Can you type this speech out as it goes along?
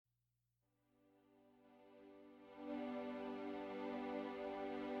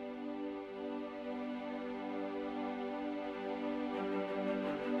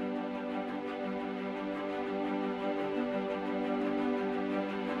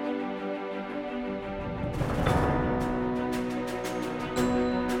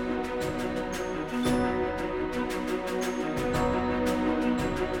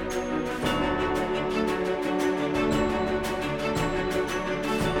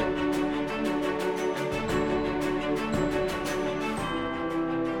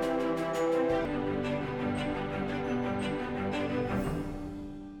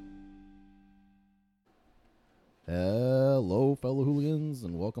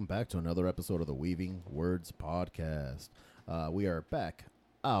welcome back to another episode of the Weaving Words Podcast. We are back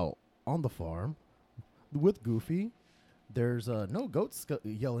out on the farm with Goofy. There's no goats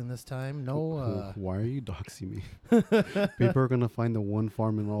yelling this time. No. Why are you doxing me? People are gonna find the one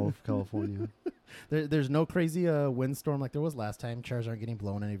farm in all of California. There's no crazy windstorm like there was last time. Chairs aren't getting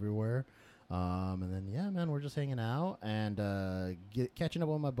blown everywhere. And then yeah, man, we're just hanging out and catching up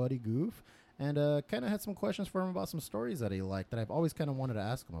with my buddy Goof. And kind of had some questions for him about some stories that he liked that I've always kind of wanted to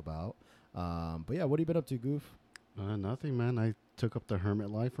ask him about. But yeah, what have you been up to, Goof? Nothing, man. I took up the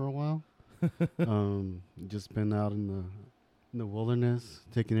hermit life for a while. Just been out in the wilderness,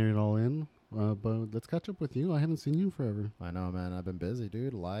 taking it all in. But let's catch up with you. I haven't seen you forever. I know, man. I've been busy,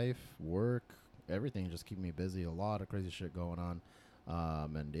 dude. Life, work, everything just keep me busy. A lot of crazy shit going on.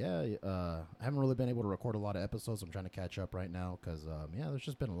 And yeah, I haven't really been able to record a lot of episodes. I'm trying to catch up right now because, yeah, there's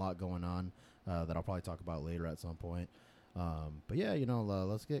just been a lot going on that I'll probably talk about later at some point. But yeah,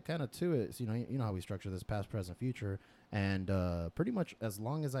 let's get kind of to it. So, you know how we structure this: past, present, future. And pretty much as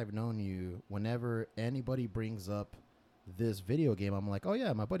long as I've known you, whenever anybody brings up this video game, I'm like, oh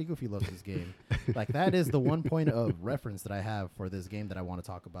yeah, my buddy Goofy loves this game. Like that is the one point of reference that I have for this game that I want to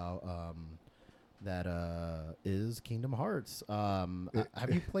talk about. That is Kingdom Hearts. Have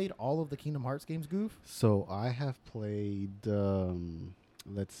you played all of the Kingdom Hearts games, Goof? So I have played.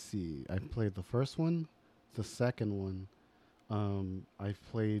 Let's see. I've played the first one, the second one. I've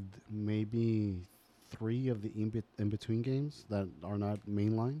played maybe 3 of the in-between games that are not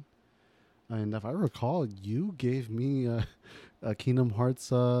mainline. And if I recall, you gave me a Kingdom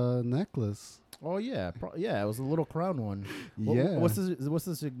Hearts necklace. Oh yeah, yeah. It was a little crown one. Yeah. What's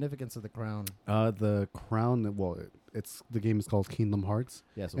the significance of the crown? The crown. Well, the game is called Kingdom Hearts.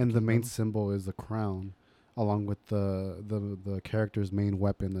 Yeah. So and the main symbol is the crown, along with the character's main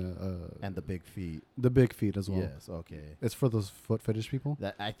weapon. And the big feet. The big feet as well. Yes. Okay. It's for those foot fetish people.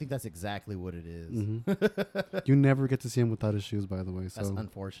 I think that's exactly what it is. Mm-hmm. You never get to see him without his shoes, by the way. So that's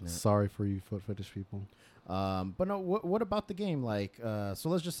unfortunate. Sorry for you foot fetish people. But no, what about the game? Like, so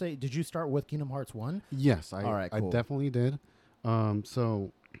let's just say, did you start with Kingdom Hearts 1? Yes, All right, cool. I definitely did.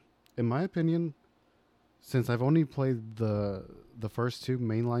 So, in my opinion, since I've only played the first 2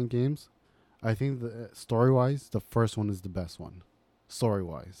 mainline games, I think story-wise, the first one is the best one,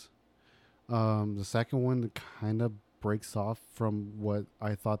 story-wise. The second one kind of breaks off from what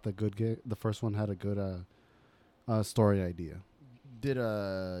I thought the first one had a good story idea. Did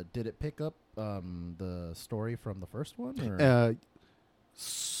it pick up the story from the first one? Or?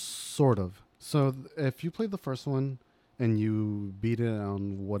 Sort of. So if you played the first one and you beat it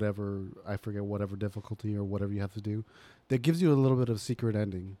on whatever, I forget, whatever difficulty or whatever you have to do, that gives you a little bit of secret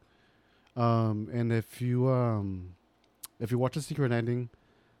ending. And if you watch the secret ending,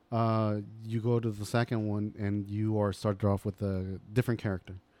 you go to the second one and you are started off with a different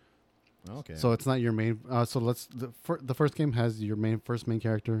character. Okay. So it's not your main. So the first game has your first main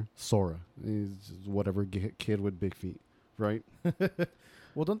character, Sora. He's just whatever kid with big feet, right?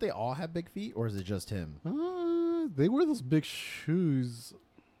 Well, don't they all have big feet, or is it just him? They wear those big shoes,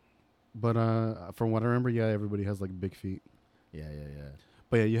 but from what I remember, yeah, everybody has like big feet. Yeah.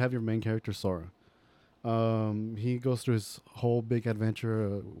 But yeah, you have your main character, Sora. He goes through his whole big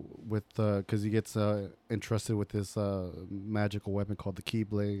adventure with because he gets entrusted with this magical weapon called the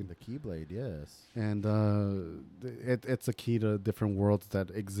Keyblade. The Keyblade, yes. And it's a key to different worlds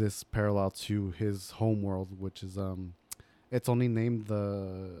that exists parallel to his home world, which is it's only named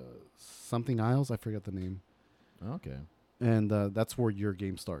the something Isles. I forget the name. Okay. And that's where your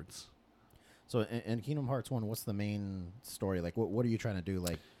game starts. So in Kingdom Hearts 1, what's the main story? Like, what are you trying to do?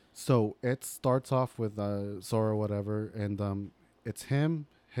 Like. So it starts off with Sora, whatever, and it's him,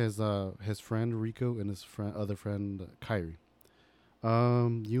 his friend Riku, and his other friend Kairi.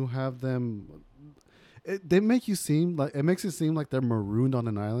 You have them. It makes it seem like they're marooned on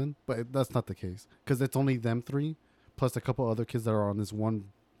an island, but that's not the case because it's only them 3, plus a couple other kids that are on this one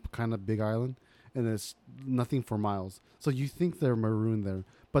kind of big island, and it's nothing for miles. So you think they're marooned there,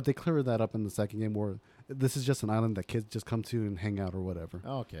 but they clear that up in the second game where this is just an island that kids just come to and hang out or whatever.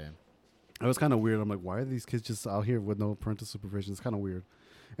 Okay. It was kind of weird. I'm like, why are these kids just out here with no parental supervision? It's kind of weird.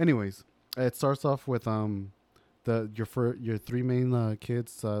 Anyways, it starts off with your 3 main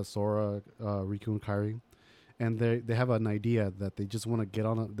kids, Sora, Riku, and Kairi, and they have an idea that they just want to get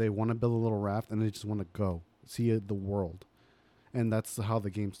on. They want to build a little raft, and they just want to go see the world, and that's how the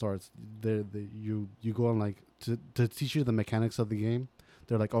game starts. You go on like to teach you the mechanics of the game.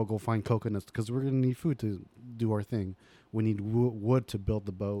 They're like, oh, go find coconuts because we're going to need food to do our thing. We need wood to build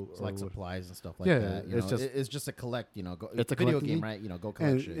the boat. It's like supplies and stuff like that. It's just a collect, it's a video game, right? Go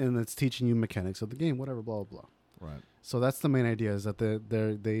collect shit. And it's teaching you mechanics of the game, whatever, blah, blah, blah. Right. So that's the main idea, is that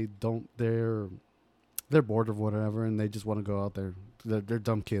they're bored of whatever, and they just want to go out there. They're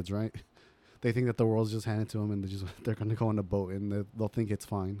dumb kids, right? They think that the world's just handed to them, and they're going to go on a boat, and they'll think it's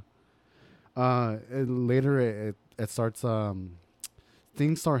fine. And later it starts.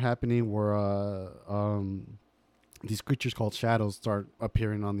 Things start happening where these creatures called shadows start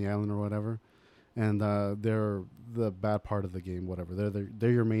appearing on the island or whatever, and they're the bad part of the game. Whatever,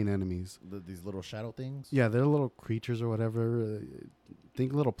 they're your main enemies. These little shadow things. Yeah, they're little creatures or whatever.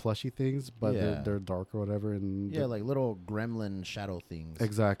 Think little plushy things, but Yeah. they're dark or whatever. And Yeah, like little gremlin shadow things.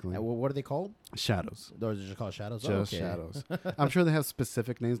 exactly. And what are they called? Shadows. Those are just called shadows. Just Oh, okay. shadows. I'm sure they have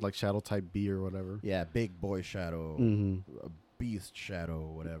specific names like Shadow Type B or whatever. Yeah, big boy shadow, Mm-hmm. a beast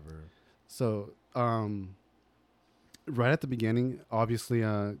shadow, whatever. So, right at the beginning, obviously,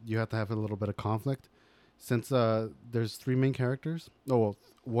 you have to have a little bit of conflict, since there's three main characters. Oh, well,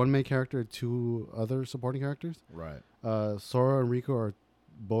 one main character, two other supporting characters. Right. Sora and Riku are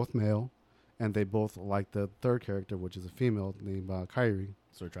both male, and they both like the third character, which is a female named Kairi.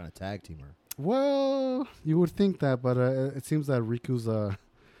 So they're trying to tag team her. Well, you would think that, but it seems that Riku's a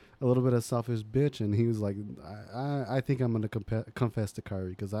little bit of selfish bitch, and he was like, I think I'm going to confess to Kairi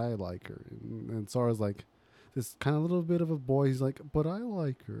because I like her. And Sora's like, this kind of little bit of a boy. He's like, but I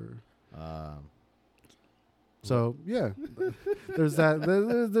like her. So, yeah, there's that.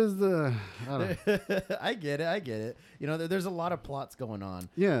 There's the, I don't know. I get it. You know, there's a lot of plots going on.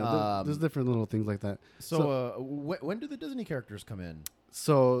 Yeah, there's different little things like that. So, when do the Disney characters come in?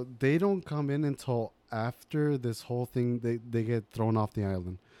 So they don't come in until after this whole thing. They get thrown off the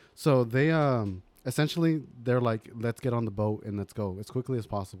island. So they essentially they're like, let's get on the boat and let's go as quickly as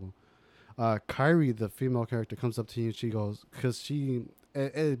possible. Kairi, the female character, comes up to you and she goes, because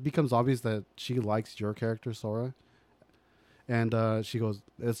it becomes obvious that she likes your character Sora, and she goes,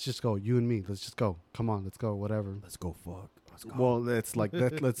 let's just go, you and me, let's just go, come on, let's go, whatever. Let's go. Let's go. Well, it's like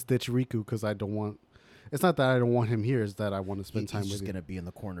let's ditch Riku because I don't want. It's not that I don't want him here. It's that I want to spend time he's with just him. gonna be in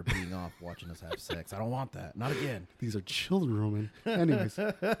the corner beating off, watching us have sex. I don't want that. Not again. These are children, Roman. Anyways,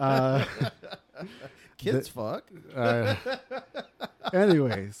 Kids fuck.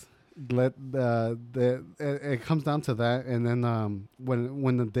 Anyways, it comes down to that, and then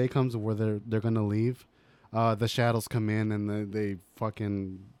when the day comes where they're gonna leave, the shadows come in and they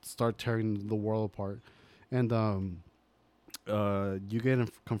fucking start tearing the world apart, and you get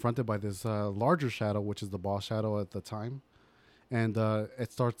confronted by this larger shadow, which is the boss shadow at the time, and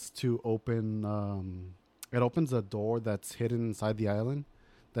it starts to open. It opens a door that's hidden inside the island,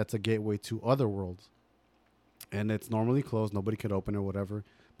 that's a gateway to other worlds, and it's normally closed. Nobody could open it or whatever.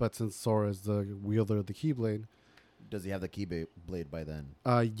 But since Sora is the wielder of the Keyblade, Does he have the Keyblade by then?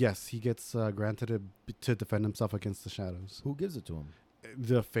 yes, he gets granted it to defend himself against the shadows. Who gives it to him?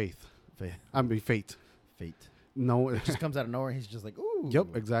 The faith. Fate. Fate. No, It just comes out of nowhere. He's just like, ooh.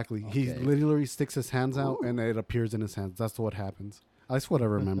 Yep, exactly. He Okay. literally sticks his hands out and it appears in his hands. That's what happens. That's what I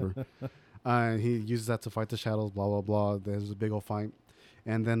remember. He uses that to fight the shadows, blah, blah, blah. There's a big old fight.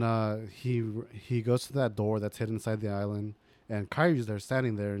 And then he goes to that door that's hidden inside the island. And Kairi's there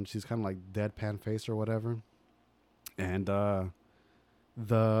standing there, and she's kind of like deadpan face or whatever. And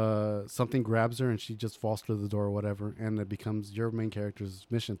something grabs her, and she just falls through the door or whatever. And it becomes your main character's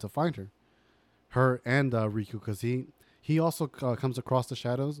mission to find her. Her and Riku, because he also comes across the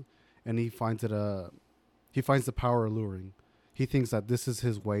shadows, and he finds the power alluring. He thinks that this is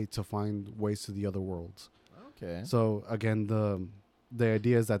his way to find ways to the other worlds. Okay. So again, the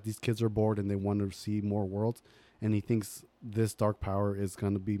idea is that these kids are bored and they want to see more worlds, and he thinks this dark power is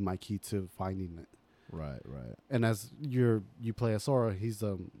going to be my key to finding it. Right. And as you play as Sora, he's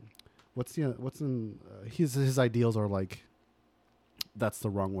his ideals are like, that's the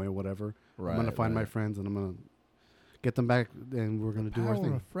wrong way or whatever. Right. I'm gonna find my friends and I'm gonna get them back, and we're gonna do our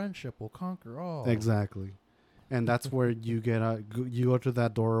thing. Of friendship will conquer all. Exactly, and that's where you get you go to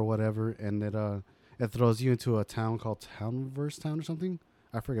that door or whatever, and it throws you into a town called Town or something.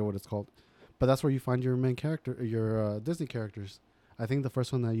 I forget what it's called, but that's where you find your main character, your Disney characters. I think the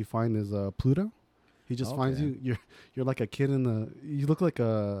first one that you find is Pluto. He just finds you. You're like a kid you look like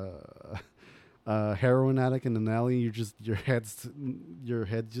a heroin addict in an alley. Your head's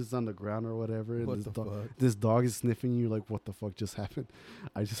just on the ground or whatever. And What the fuck? This dog is sniffing you like, what the fuck just happened?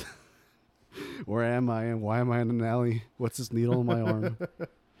 Where am I and why am I in an alley? What's this needle in my arm?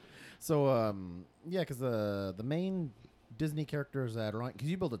 So, yeah, because the main Disney characters that are on, because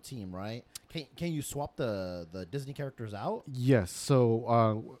you build a team, right? Can you swap the Disney characters out? Yes.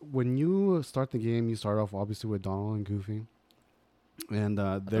 So when you start the game, you start off obviously with Donald and Goofy. And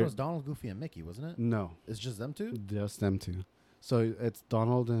I thought it was Donald, Goofy, and Mickey, wasn't it? No, It's just them two? just them two. So it's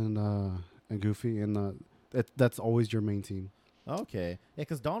Donald and Goofy, and That's always your main team. Okay. Yeah,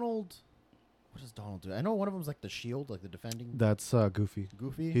 because Donald. What does Donald do? I know one of them's like the shield, like the defending. That's Goofy.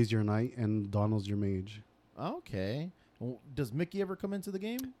 Goofy. He's your knight, and Donald's your mage. Okay. Well, does Mickey ever come into the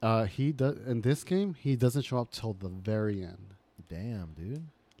game? He does in this game. He doesn't show up till the very end. Damn, dude.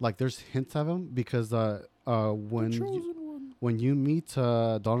 Like there's hints of him because One. when you meet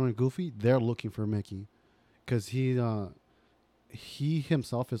Donald and Goofy, they're looking for Mickey, because he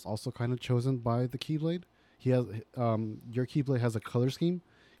himself is also kind of chosen by the Keyblade. He has your Keyblade has a color scheme.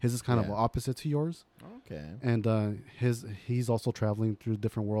 His is kind of opposite to yours. Okay. And he's also traveling through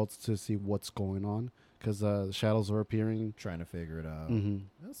different worlds to see what's going on, because shadows are appearing. Trying to figure it out. Mm-hmm.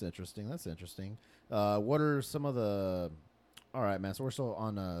 That's interesting. What are some of the... All right, man. So we're still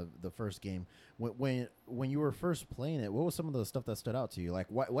on the first game. When you were first playing it, what was some of the stuff that stood out to you? Like,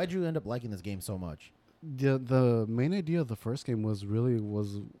 why'd you end up liking this game so much? The main idea of the first game was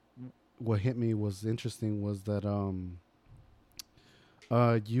what hit me was interesting was that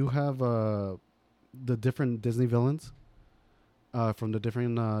you have the different Disney villains from the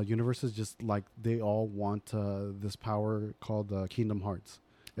different universes, just like they all want this power called Kingdom Hearts.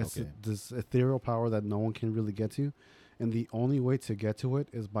 It's this ethereal power that no one can really get to, and the only way to get to it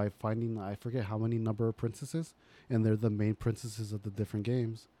is by finding, I forget how many number of princesses, and they're the main princesses of the different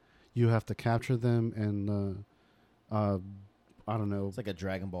games. You have to capture them and I don't know. It's like a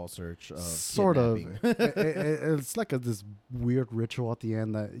Dragon Ball search. Sort of. It's like this weird ritual at the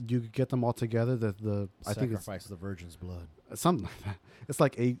end that you get them all together. I think it's sacrifice the Virgin's blood. Something like that. It's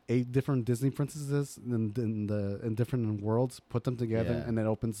like eight different Disney princesses in different worlds. Put them together, and it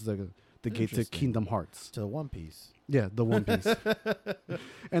opens the gate to Kingdom Hearts. To One Piece. Yeah, the One Piece.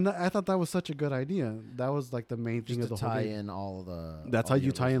 And I thought that was such a good idea. That was like the main thing of the whole tie game. in all the... That's how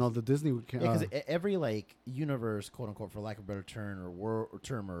you tie in all the Disney. Because every like universe, quote unquote, for lack of a better term, or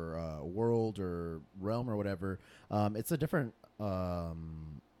world or realm or whatever, it's a different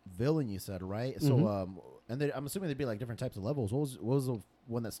villain. You said, right? Mm-hmm. So I'm assuming there'd be like different types of levels. What was the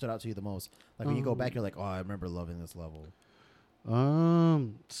one that stood out to you the most? Like when you go back, you're like, oh, I remember loving this level.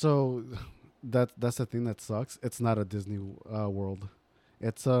 So that's the thing that sucks. It's not a Disney world.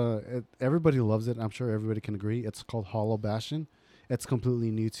 It's everybody loves it. I'm sure everybody can agree. It's called Hollow Bastion. It's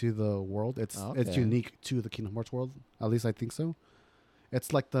completely new to the world. It's unique to the Kingdom Hearts world. At least I think so.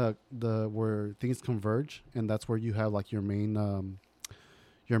 It's like the where things converge, and that's where you have like your main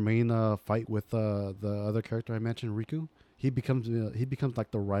fight with the other character I mentioned, Riku. He becomes like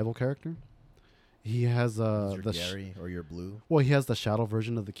the rival character. He has Gary or your Blue. Well, he has the shadow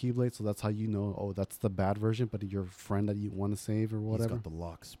version of the Keyblade, so that's how you know. Oh, that's the bad version, but your friend that you want to save or whatever. He's got the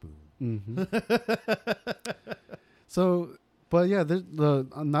lock spoon. Mm-hmm. So, but yeah,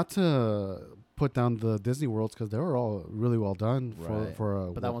 not to put down the Disney worlds because they were all really well done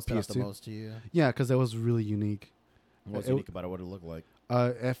for but that one stood out the most to you. Yeah, because it was really unique. What's unique about it? What it looked like?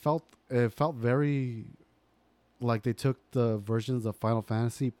 It felt very like they took the versions of Final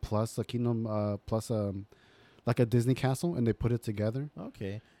Fantasy plus a Kingdom plus like a Disney castle, and they put it together.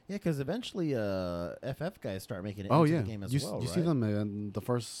 Okay, yeah, because eventually FF guys start making it into the game as well. You see them in the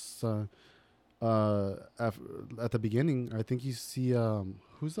first at the beginning. I think you see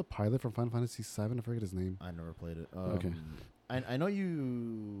who's the pilot from Final Fantasy VII? I forget his name. I never played it. Okay. I know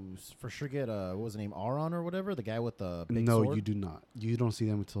you for sure get what was the name, Auron or whatever, the guy with the big no, sword? You do not. You don't see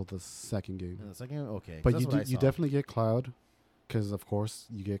them until the second game. In the second game? Okay. But you definitely get Cloud, because of course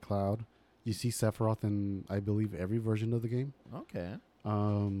you get Cloud. You see Sephiroth in, I believe, every version of the game. Okay.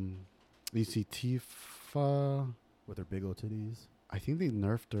 You see Tifa with her big old titties. I think they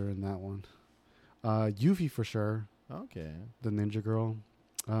nerfed her in that one. Yuffie for sure. Okay. The ninja girl.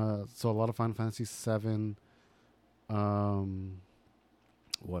 So a lot of Final Fantasy VII.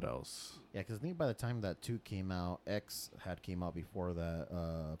 What else? Yeah, because I think by the time that 2 came out, X had came out before that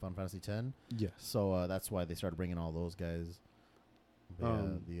Final Fantasy X. Yes. So that's why they started bringing all those guys.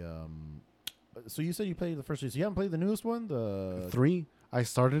 So you said you played the first 2. So you haven't played the newest one, the 3. I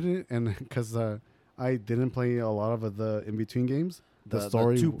started it, and because I didn't play a lot of the in between games. The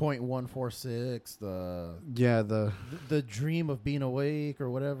story 2.146. The dream of being awake or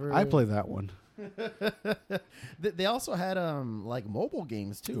whatever. I played that one. They also had like mobile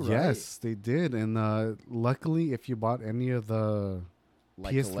games too, right? Yes, they did. And luckily, if you bought any of the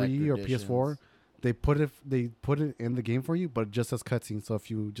like PS3 or editions. PS4, they put it in the game for you, but just as cutscenes. So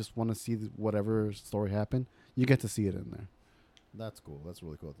if you just want to see whatever story happened, you get to see it in there. That's cool. That's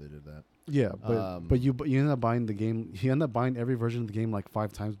really cool if they did that. Yeah, but you end up buying the game. You end up buying every version of the game like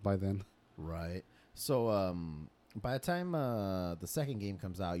 5 times by then. Right. So by the time the second game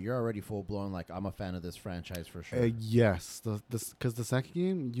comes out, you're already full blown. Like, I'm a fan of this franchise for sure. Yes, because the second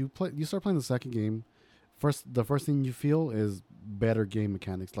game you start playing the second game. the first thing you feel is better game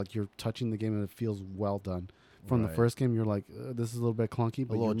mechanics. Like you're touching the game and it feels well done. From the first game, you're like, this is a little bit clunky,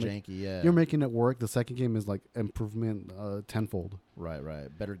 but a little janky. Yeah, you're making it work. The second game is like improvement tenfold. Right.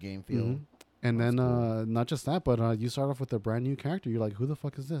 Better game feel. Mm-hmm. And That's then cool. not just that, but you start off with a brand new character. You're like, who the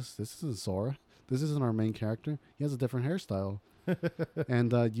fuck is this? This isn't Sora. This isn't our main character. He has a different hairstyle.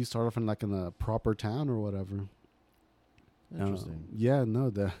 And you start off in a proper town or whatever. Interesting. Yeah,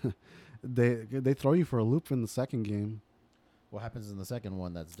 no, they throw you for a loop in the second game. What happens in the second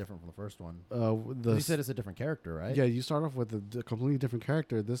one that's different from the first one? You said it's a different character, right? Yeah, you start off with a completely different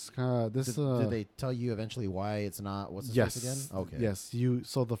character. Did they tell you eventually why it's not? What's his face again? Okay. Yes.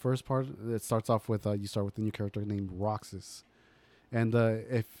 So the first part, it starts off with you start with a new character named Roxas, and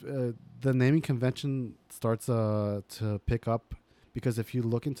if the naming convention starts to pick up, because if you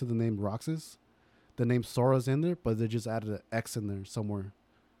look into the name Roxas, the name Sora's in there, but they just added an X in there somewhere.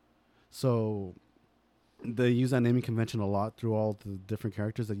 So they use that naming convention a lot through all the different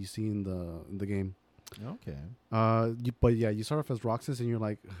characters that you see in the game. Okay. But yeah, you start off as Roxas, and you're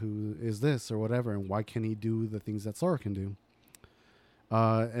like, who is this or whatever, and why can he do the things that Sora can do?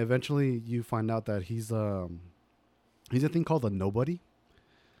 Eventually, you find out that he's a thing called a nobody,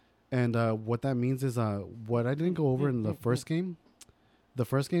 and what that means is what I didn't go over in the first game. The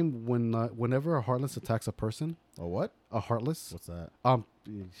first game, whenever a Heartless attacks a person, A what? a Heartless. What's that?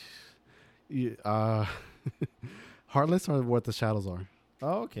 Heartless are what the shadows are.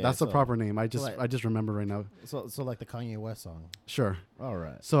 Oh, okay. That's the proper name. I just remember right now. So like the Kanye West song. Sure. All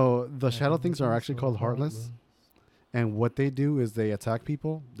right. So the shadow things are actually called Heartless, and what they do is they attack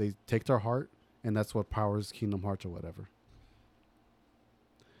people. They take their heart, and that's what powers Kingdom Hearts or whatever.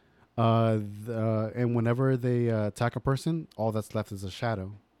 And whenever they attack a person, all that's left is a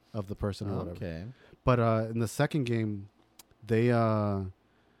shadow of the person or whatever. Okay. But in the second game, they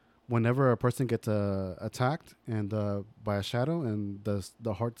whenever a person gets attacked and by a shadow and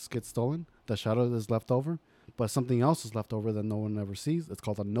the hearts get stolen, the shadow is left over, but something else is left over that no one ever sees. It's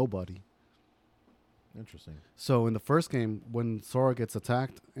called a nobody. Interesting. So in the first game, when Sora gets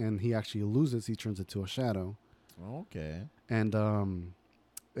attacked and he actually loses, he turns into a shadow. Okay. And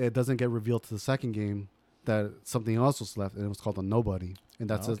it doesn't get revealed to the second game that something else was left, and it was called a nobody. And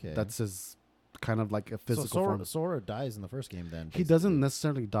that's his kind of like a physical form. Sora dies in the first game then. He doesn't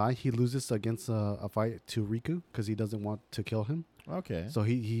necessarily die. He loses against a fight to Riku because he doesn't want to kill him. Okay. So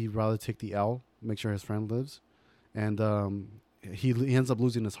he rather take the L, make sure his friend lives. And he ends up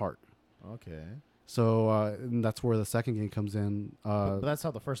losing his heart. Okay. So and that's where the second game comes in. But that's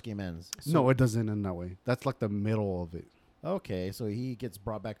how the first game ends. So No, it doesn't end that way. That's like the middle of it. Okay, so he gets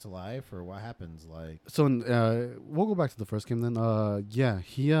brought back to life, or what happens? Like, So we'll go back to the first game then. Yeah,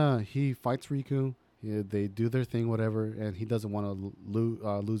 he fights Riku. Yeah, they do their thing, whatever, and he doesn't want to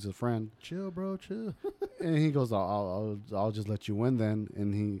lose his friend. chill, bro, chill. And he goes, "I'll just let you win then,"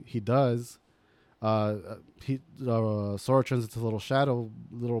 and he does. Sora turns into a little shadow,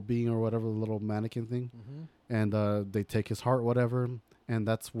 little being or whatever, little mannequin thing, and they take his heart, whatever, and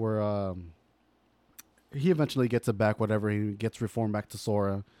that's where he eventually gets it back, whatever. He gets reformed back to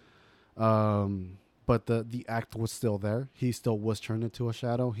Sora, but the act was still there. He still was turned into a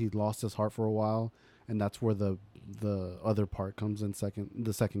shadow. He lost his heart for a while, and that's where the other part comes in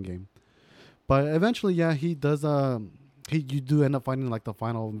the second game. But eventually, yeah, he does. You do end up finding like the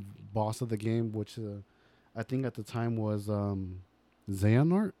final boss of the game, which I think at the time was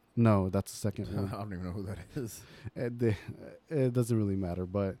Xehanort. No, that's the second one. I don't even know who that is. It doesn't really matter,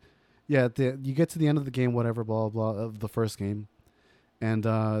 but yeah, you get to the end of the game, whatever, blah blah blah, of the first game, and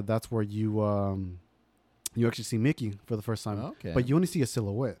that's where you actually see Mickey for the first time. Okay. But you only see a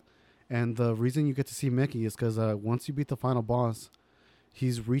silhouette, and the reason you get to see Mickey is because once you beat the final boss,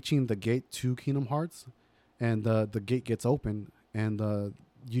 he's reaching the gate to Kingdom Hearts, and the gate gets open, and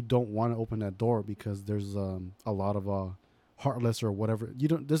you don't want to open that door because there's a lot of Heartless or whatever.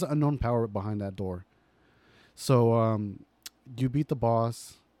 There's an unknown power behind that door. So you beat the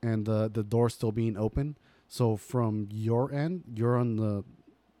boss, and the door's still being open. So from your end, you're on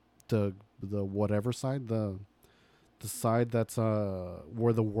the whatever side, the side that's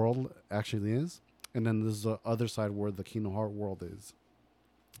where the world actually is, and then there's the other side where the Kingdom Hearts world is.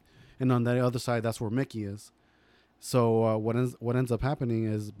 And on the other side, that's where Mickey is. So what ends up happening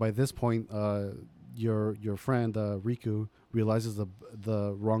is by this point, your friend Riku realizes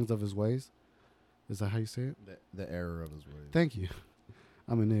the wrongs of his ways. Is that how you say it? The error of his ways. Thank you.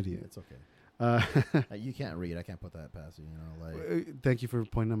 I'm an idiot. It's okay. You can't read. I can't put that past you. Like. Thank you for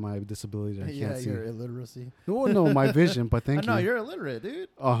pointing out my disability that I can't see. Your illiteracy. No, my vision. But thank you. No, you're illiterate, dude.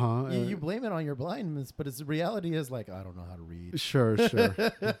 Uh-huh. You blame it on your blindness, but its reality is like I don't know how to read. Sure.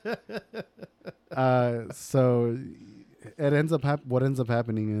 So it ends up what ends up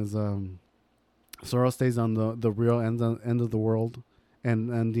happening is Sora stays on the real end of the world,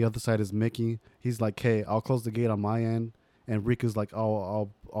 and the other side is Mickey. He's like, hey, I'll close the gate on my end, and Riku's like, I'll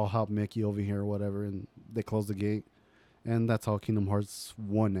help Mickey over here or whatever, and they close the gate, and that's how Kingdom Hearts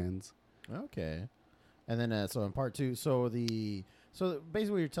 1 ends. Okay. And then, so in part 2, so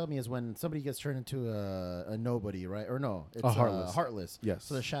basically what you're telling me is when somebody gets turned into a nobody, right? Or no, it's Heartless. Heartless. Yes.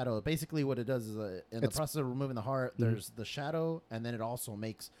 So the shadow, basically what it does is in the process of removing the heart, there's the shadow, and then it also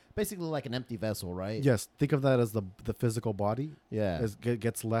makes basically like an empty vessel, right? Yes. Think of that as the physical body. Yeah.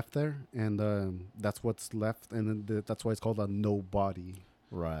 Gets left there, and that's what's left, and then that's why it's called a nobody.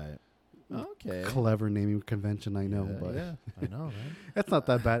 Right. Okay. Clever naming convention, I know, Yeah, but yeah, I know, right? it's not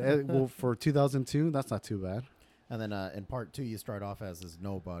that bad. Well, for 2002, that's not too bad. And then in part 2, you start off as this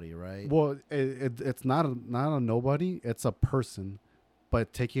nobody, right? Well, it's not a nobody. It's a person,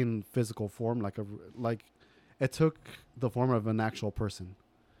 but taking physical form, like it took the form of an actual person.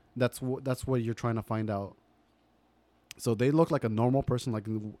 That's what you're trying to find out. So they look like a normal person, like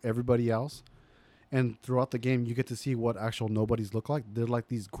everybody else. And throughout the game, you get to see what actual nobodies look like. They're like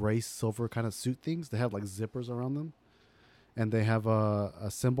these gray silver kind of suit things. They have like zippers around them, and they have a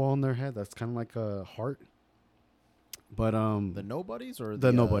symbol on their head that's kind of like a heart. But the nobodies or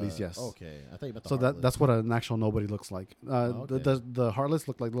the nobodies, yes. Okay, I thought you meant the so Heartless. that's what an actual nobody looks like. Okay. The Heartless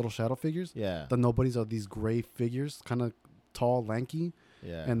look like little shadow figures. Yeah. The nobodies are these gray figures, kind of tall, lanky,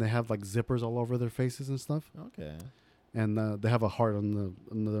 Yeah. and they have like zippers all over their faces and stuff. Okay. And they have a heart on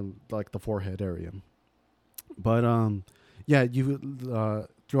the like the forehead area. But yeah, you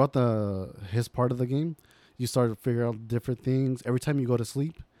throughout his part of the game, you start to figure out different things. Every time you go to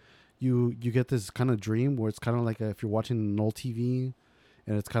sleep, you get this kind of dream where it's kind of like if you're watching an old TV,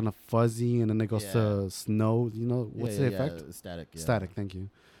 and it's kind of fuzzy, and then it goes to snow. You know what's the effect? Static. Yeah. Static. Thank you.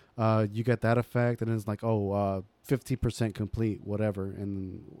 You get that effect, and it's like 50% complete, whatever,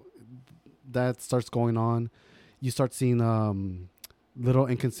 and that starts going on. You start seeing little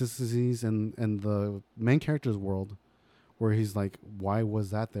inconsistencies in the main character's world, where he's like, why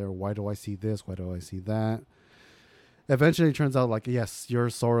was that there? Why do I see this? Why do I see that? Eventually it turns out like, yes, you're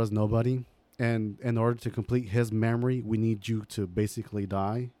Sora's nobody, and in order to complete his memory, we need you to basically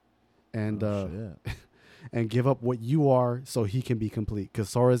die and and give up what you are so he can be complete, because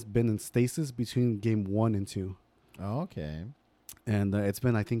Sora's been in stasis between game 1 and 2. Oh, okay. And it's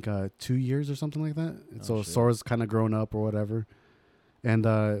been, I think, 2 years or something like that. So shit. Sora's kind of grown up or whatever. And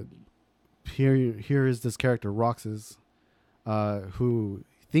here is this character, Roxas, who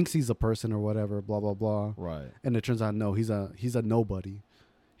thinks he's a person or whatever, blah, blah, blah. Right. And it turns out, no, he's a nobody.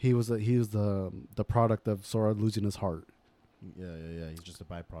 He was the product of Sora losing his heart. Yeah. He's just a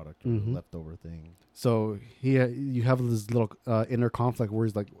byproduct, or a leftover thing. So you have this little inner conflict where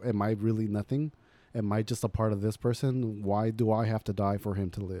he's like, am I really nothing? Am I just a part of this person? Why do I have to die for him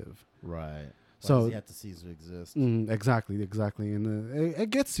to live? Right. Why So does he have to cease to exist? Exactly. And it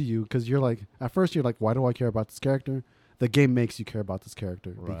gets to you because you're like, at first you're like, why do I care about this character? The game makes you care about this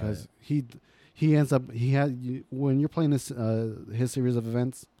character because he ends up when you're playing this his series of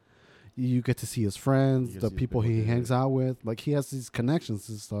events, you get to see his friends, the people he hangs out with. Like he has these connections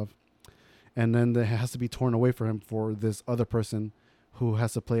and stuff, and then it has to be torn away from him for this other person who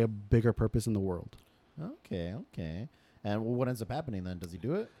has to play a bigger purpose in the world. Okay. And what ends up happening then? Does he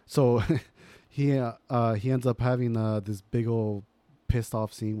do it? So he ends up having this big old pissed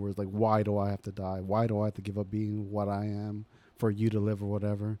off scene where it's like, why do I have to die? Why do I have to give up being what I am for you to live or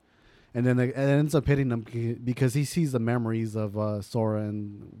whatever? And then it ends up hitting him because he sees the memories of Sora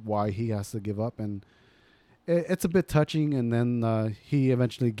and why he has to give up. And it's a bit touching. And then he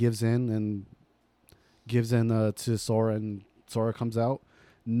eventually gives in to Sora, and Sora comes out.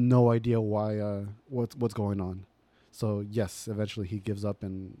 No idea why, what's going on. So yes, eventually he gives up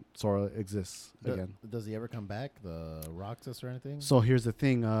and Sora exists again. Does he ever come back, the Roxas or anything? So here's the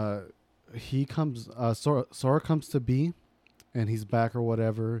thing: Sora comes to be, and he's back or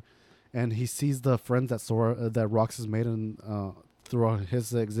whatever, and he sees the friends that Roxas made throughout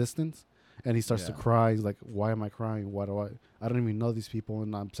his existence, and he starts to cry. He's like, "Why am I crying? Why do I don't even know these people,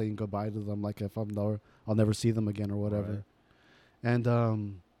 and I'm saying goodbye to them. Like if I'll never see them again or whatever." Right.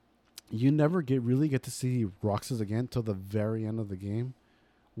 And you never really get to see Roxas again till the very end of the game,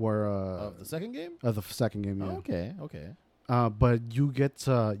 where of the second game. Of the second game, yeah. Oh, okay. But you get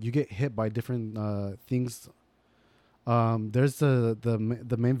hit by different things. There's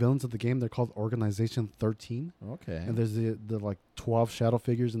the main villains of the game. They're called Organization 13. Okay. And there's the like 12 shadow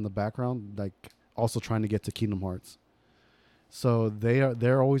figures in the background, like also trying to get to Kingdom Hearts. So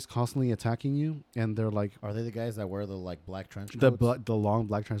they're always constantly attacking you, and they're like Are they the guys that wear the like black trench the coats? the long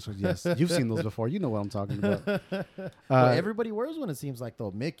black transfers. Yes, you've seen those before. You know what I'm talking about. Well, everybody wears one. It seems like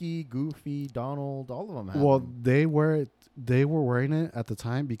though. Mickey, Goofy, Donald, all of them have Well, them. they wear it. They were wearing it at the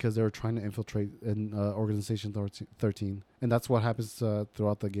time because they were trying to infiltrate in Organization 13, and that's what happens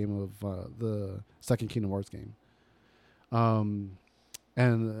throughout the game of the second Kingdom Hearts game.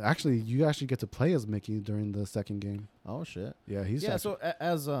 And actually, you actually get to play as Mickey during the second game. Oh shit. Yeah, he's So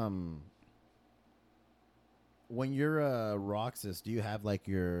as when you're Roxas, do you have like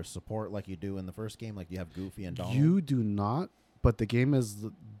your support like you do in the first game? Like you have Goofy and Donald. You do not, but the game is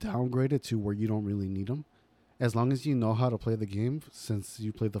downgraded to where you don't really need them. As long as you know how to play the game, since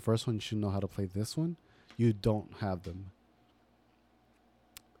you played the first one, you should know how to play this one. You don't have them,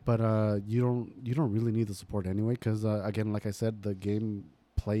 but you don't really need the support anyway. Because again, like I said, the game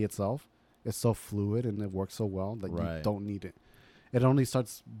play itself is so fluid and it works so well that you don't need it. It only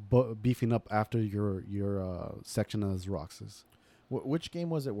starts beefing up after your section as Roxas. Which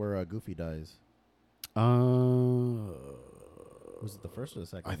game was it where Goofy dies? Was it the first or the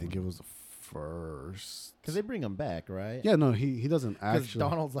second? I think it was the first. Because they bring him back, right? Yeah, no, he doesn't actually.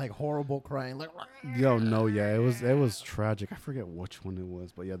 Donald's like horrible crying, like. It was tragic. I forget which one it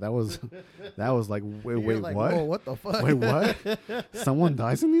was, but yeah, that was like wait like, what? Whoa, what the fuck? Wait, what? Someone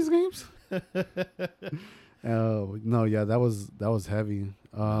dies in these games? Oh no, yeah, that was heavy.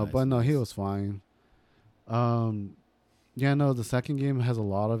 But no, he was fine. Yeah, no, the second game has a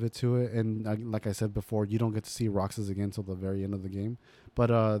lot of it to it, and like I said before, you don't get to see Roxas again until the very end of the game. But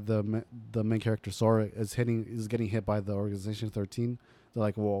the main character Sora is getting hit by the Organization 13. They're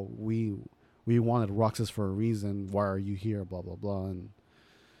like, well, we wanted Roxas for a reason. Why are you here? Blah blah blah, and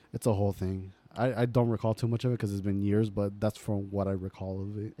it's a whole thing. I don't recall too much of it because it's been years, but that's from what I recall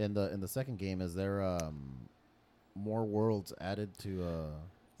of it. In the second game, is there more worlds added to?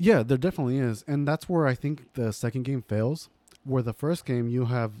 Yeah, there definitely is, and that's where I think the second game fails. Where the first game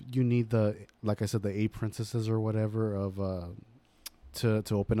you need the, like I said, the 8 princesses or whatever of to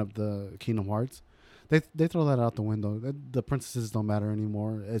open up the Kingdom Hearts. They throw that out the window. The princesses don't matter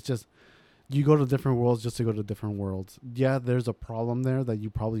anymore. It's just you go to different worlds just to go to different worlds. Yeah, there's a problem there that you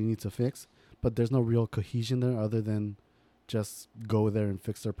probably need to fix, but there's no real cohesion there other than just go there and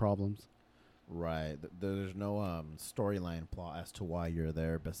fix their problems. Right. There's no storyline plot as to why you're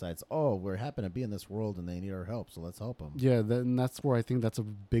there besides, oh, we happen to be in this world and they need our help, so let's help them. Yeah, then that's where I think that's a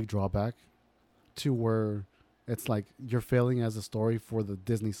big drawback to where it's like you're failing as a story for the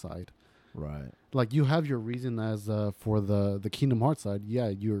Disney side. Right. Like you have your reason as for the Kingdom Hearts side. Yeah,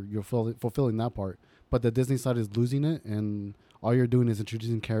 you're fulfilling that part. But the Disney side is losing it, and all you're doing is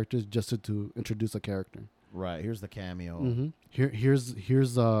introducing characters just to introduce a character. Right. Here's the cameo. Mm-hmm. Here's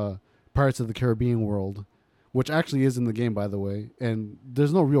Pirates of the Caribbean world, which actually is in the game, by the way. And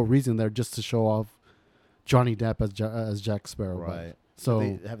there's no real reason there just to show off Johnny Depp as Jack Sparrow. Right.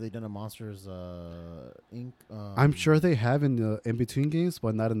 So have they done a Monsters Inc? I'm sure they have in the in between games,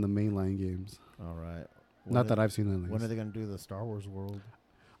 but not in the mainline games. All right. Not that I've seen it. When are they going to do the Star Wars world?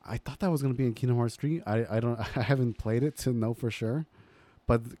 I thought that was going to be in Kingdom Hearts 3. I haven't played it to know for sure.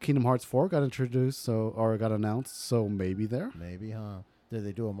 But Kingdom Hearts 4 got introduced or got announced, so maybe there. Maybe, huh? Did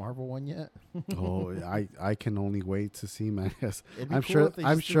they do a Marvel one yet? Oh, I can only wait to see, man. Yes. I'm sure they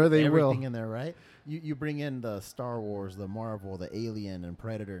will. Everything in there, right? You bring in the Star Wars, the Marvel, the Alien, and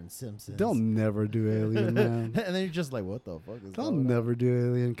Predator, and Simpsons. They'll never do Alien, man. And then you're just like, what the fuck is that? They'll never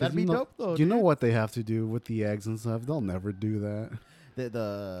do Alien. That'd be dope, though. You know what they have to do with the eggs and stuff? They'll never do that.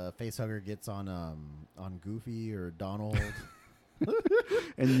 The facehugger gets on Goofy or Donald.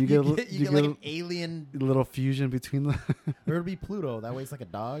 And you get like an alien little fusion between them. Or it'd be Pluto. That way it's like a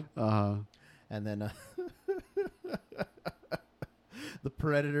dog. And then the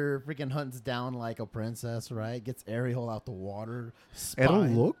Predator freaking hunts down like a princess, right? Gets Ariel out the water. It'll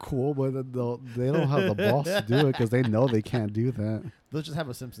look cool, but they don't have the balls to do it because they know they can't do that. They'll just have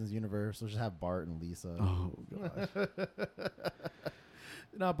a Simpsons universe. They'll just have Bart and Lisa. Oh, gosh.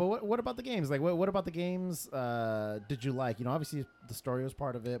 No, but what about the games? Like, what about the games did you like? You know, obviously the story was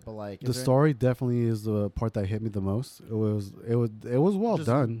part of it, but like the story definitely is the part that hit me the most. It was well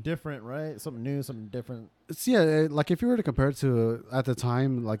done, different, right? Something new, something different. Like if you were to compare it to at the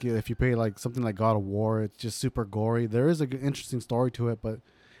time, like if you pay like something like God of War, it's just super gory. There is an interesting story to it, but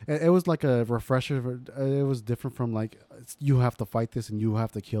it was like a refresher. It was different from like you have to fight this and you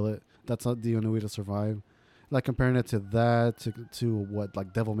have to kill it. That's not the only way to survive. Like comparing it to that, to what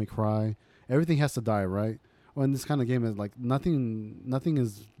like Devil May Cry, everything has to die, right? Well, in this kind of game is like nothing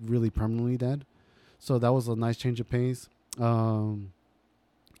is really permanently dead, so that was a nice change of pace.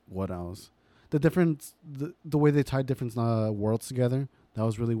 What else? the difference, the way they tied different worlds together, that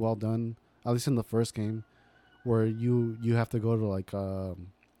was really well done. At least in the first game, where you have to go to like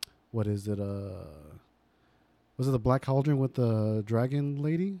what is it? Was it the Black Cauldron with the dragon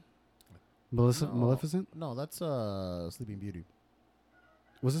lady, Maleficent? No, that's Sleeping Beauty.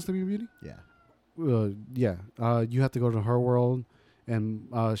 Was it Sleeping Beauty? Yeah. Yeah. You have to go to her world, and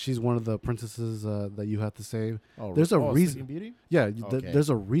she's one of the princesses that you have to save. Oh, there's a reason. Sleeping Beauty? Yeah, Okay. there's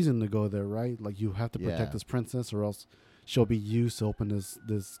a reason to go there, right? Like you have to protect Yeah. this princess, or else she'll be used to open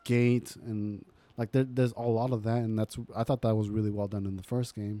this gate, and like there's a lot of that, and I thought that was really well done in the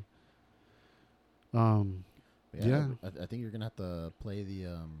first game. Yeah. I think you're gonna have to play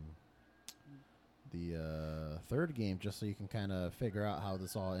the third game just so you can kind of figure out how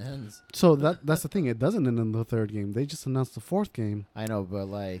this all ends. So that's the thing. It doesn't end in the third game. They just announced the fourth game. I know, but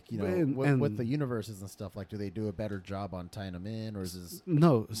like And- with the universes and stuff, like, do they do a better job on tying them in, or is this?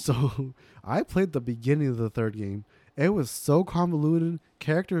 No. So I played the beginning of the third game. It was so convoluted.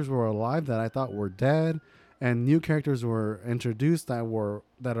 Characters were alive that I thought were dead, and new characters were introduced that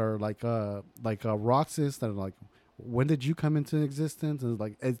are like Roxas that are like, when did you come into existence? And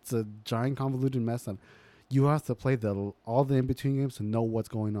it's a giant convoluted mess, and you have to play all the in between games to know what's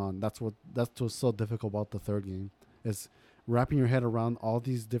going on. That's what's so difficult about the third game, is wrapping your head around all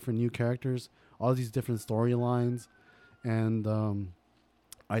these different new characters, all these different storylines, and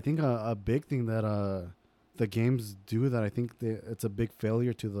I think a big thing that the games do that I think it's a big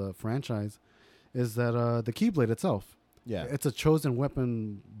failure to the franchise is that the Keyblade itself. Yeah. It's a chosen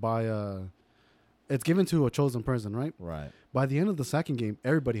weapon by it's given to a chosen person, right? Right. By the end of the second game,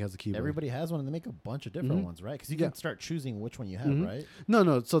 everybody has a Keyblade. Everybody has one, and they make a bunch of different ones, right? Because you can start choosing which one you have, right?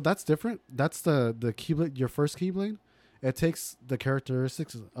 No. So that's different. That's the Keyblade. Your first Keyblade, it takes the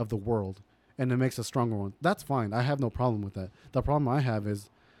characteristics of the world and it makes a stronger one. That's fine. I have no problem with that. The problem I have is,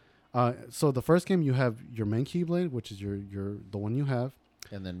 so the first game you have your main Keyblade, which is the one you have,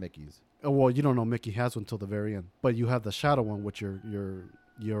 And then Mickey's. well, you don't know Mickey has one until the very end, but you have the shadow one, which your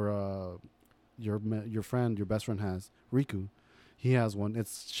friend, your best friend has, Riku. He has one.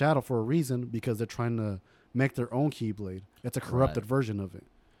 It's shadow for a reason because they're trying to make their own Keyblade. It's a corrupted version of it.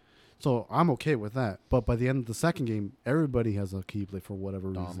 So I'm okay with that. But by the end of the second game, everybody has a Keyblade for whatever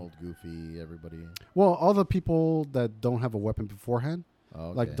reason. Donald, Goofy, everybody. Well, all the people that don't have a weapon beforehand,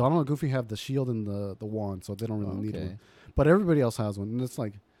 Okay. like Donald and Goofy have the shield and the wand, so they don't really need Okay. one. But everybody else has one, and it's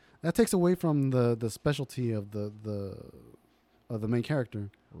like that takes away from the specialty of the main character.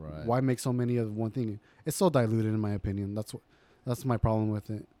 Right. Why make so many of one thing? It's so diluted, in my opinion. That's my problem with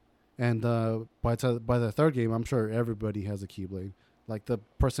it. And by the third game, I'm sure everybody has a Keyblade. Like the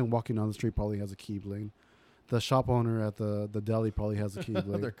person walking on the street probably has a Keyblade. The shop owner at the deli probably has a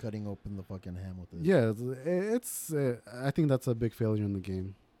Keyblade. They're cutting open the fucking ham with it. Yeah, it's. I think that's a big failure in the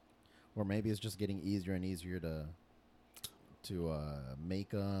game. Or maybe it's just getting easier and easier to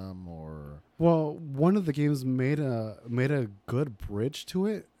make them, or Well, one of the games made a good bridge to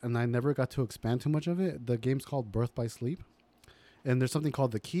it, and I never got to expand too much of it. The game's called Birth by Sleep, and there's something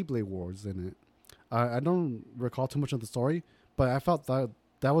called the Keyblade Wars in it. I don't recall too much of the story, but I felt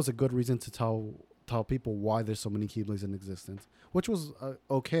that was a good reason to tell people why there's so many Keyblades in existence, which was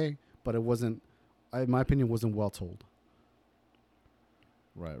okay, but it wasn't, in my opinion, wasn't well told.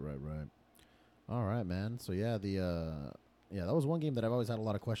 Right. All right, man. So yeah, that was one game that I've always had a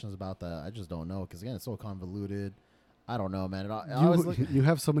lot of questions about that I just don't know, because again, it's so convoluted. I don't know, man. You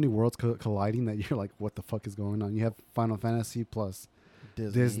have so many worlds colliding that you're like, what the fuck is going on? You have Final Fantasy plus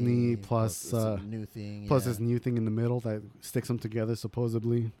Disney plus this new thing, plus this new thing in the middle that sticks them together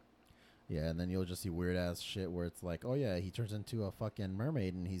supposedly. Yeah, and then you'll just see weird ass shit where it's like, oh yeah, he turns into a fucking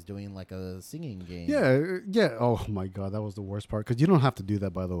mermaid and he's doing like a singing game. Yeah. Oh my god, that was the worst part, because you don't have to do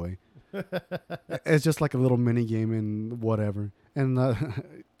that, by the way. It's just like a little mini game and whatever. And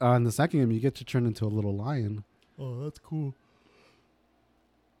on the second game, you get to turn into a little lion. Oh, that's cool.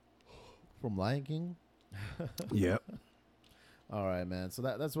 From Lion King. Yep. All right, man. So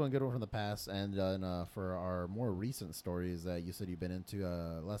that's one good one from the past. And for our more recent stories that you said you've been into,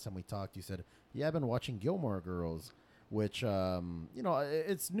 last time we talked, you said, yeah, I've been watching Gilmore Girls, which,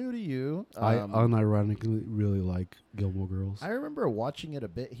 it's new to you. I unironically really like Gilmore Girls. I remember watching it a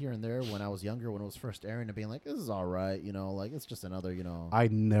bit here and there when I was younger, when it was first airing, and being like, this is all right, like it's just another, I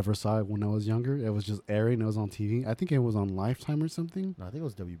never saw it when I was younger. It was just airing. It was on TV. I think it was on Lifetime or something. No, I think it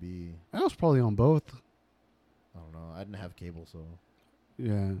was WB. I was probably on both. I don't know. I didn't have cable, so.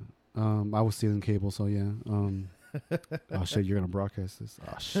 Yeah. I was stealing cable, so yeah. Oh shit, you're gonna broadcast this.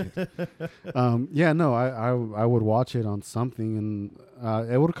 Oh shit. Yeah, no, I would watch it on something, and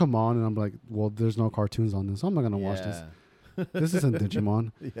it would come on, and I'm like, well, there's no cartoons on this, so I'm not gonna watch this. This isn't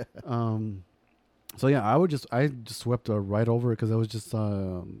Digimon. Yeah. So yeah, I just swept right over it because it was just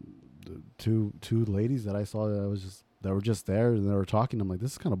two ladies that I saw that were just there and they were talking. I'm like,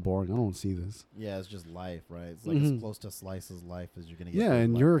 this is kind of boring. I don't see this. Yeah, it's just life, right? It's like as close to Slice's life as you're gonna get. Yeah, with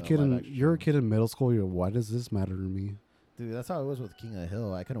and you're a kid live in action you're a show. kid in middle school. You're, why does this matter to me? Dude, that's how it was with King of the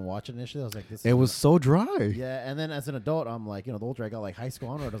Hill. I couldn't watch it initially. I was like, this. It was so dry. Yeah, and then as an adult, I'm like, the older I got, like high school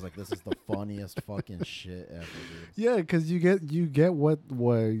onward, I was like, this is the funniest fucking shit ever, dude. Yeah, because you get what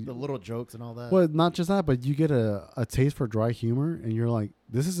The little jokes and all that. well, not just that, but you get a taste for dry humor, and you're like,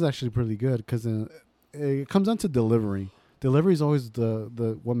 this is actually pretty good because it comes down to delivery. Delivery is always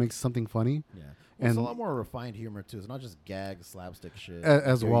the what makes something funny. Yeah, well, and it's a lot more refined humor too. It's not just gag slapstick shit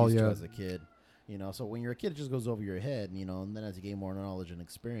as you're well. used to Yeah, as a kid. So when you're a kid, it just goes over your head. And then as you gain more knowledge and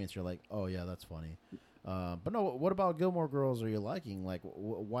experience, you're like, oh yeah, that's funny. But no, what about Gilmore Girls are you liking? Like,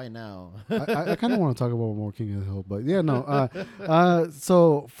 why now? I kind of want to talk about more King of the Hill, but yeah, no.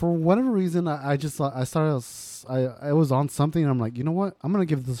 So for whatever reason, I just I started. I was on something. And I'm like, you know what? I'm gonna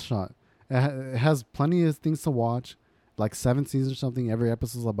give this a shot. It has plenty of things to watch, like 7 seasons or something. Every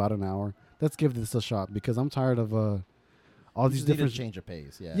episode's about an hour. Let's give this a shot because I'm tired of all You these just need different to change of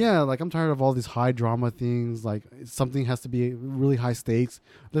pace. Yeah. Yeah, like I'm tired of all these high drama things. Like something has to be really high stakes.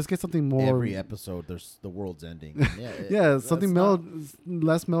 Let's get something more. Every episode, there's the world's ending. Yeah. Yeah, something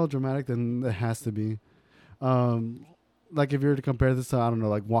less melodramatic than it has to be. Like if you were to compare this to, I don't know,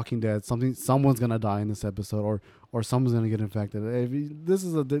 like Walking Dead, someone's gonna die in this episode, or someone's gonna get infected. This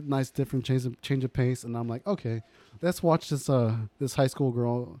is a nice different change of pace, and I'm like, okay, let's watch this high school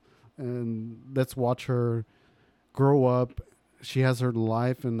girl, and let's watch her grow up. She has her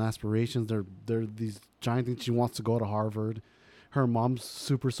life and aspirations. They're these giant things. She wants to go to Harvard. Her mom's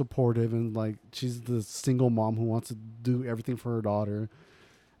super supportive, and like she's the single mom who wants to do everything for her daughter.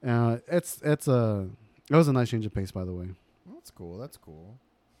 It was a nice change of pace, by the way. That's cool. That's cool.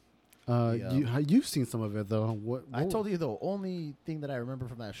 You've seen some of it though. What I told you the only thing that I remember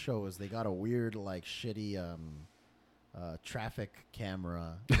from that show is they got a weird, like, shitty traffic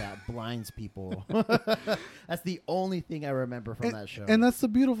camera that blinds people. That's the only thing I remember from that show. And that's the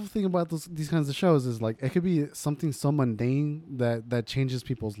beautiful thing about these kinds of shows is like it could be something so mundane that changes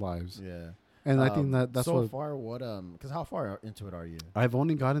people's lives. Yeah. And I think that's so what. far. What because how far into it are you? I've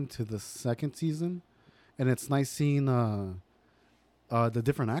only gotten to the 2nd season, and it's nice seeing the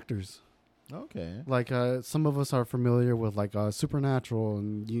different actors. Okay. Like some of us are familiar with like Supernatural,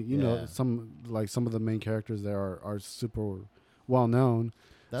 and you know some of the main characters there are super well known.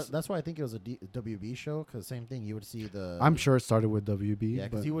 That's why I think it was a WB show, because same thing, you would see the. I'm sure it started with WB. Yeah,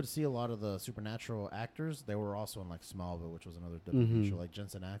 because you would see a lot of the Supernatural actors. They were also in like Smallville, which was another WB show. Like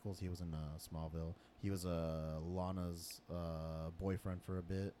Jensen Ackles, he was in Smallville. He was Lana's boyfriend for a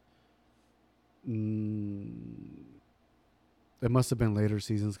bit. It must have been later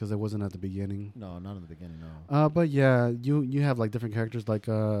seasons because it wasn't at the beginning. No, not in the beginning. No. But yeah, you have like different characters like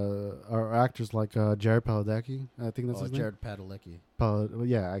or actors like Jared Padalecki. I think that's his Jared Padalecki. name.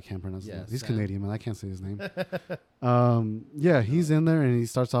 Yeah, I can't pronounce his name. He's Sam. Canadian, man. I can't say his name. Yeah, he's in there, and he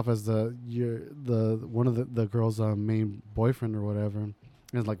starts off as the one of the girl's main boyfriend or whatever. And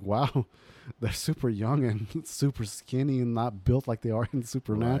it's like, wow, they're super young and super skinny and not built like they are in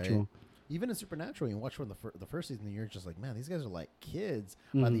Supernatural. Right. Even in Supernatural, you watch from the first season, you're just like, man, these guys are like kids.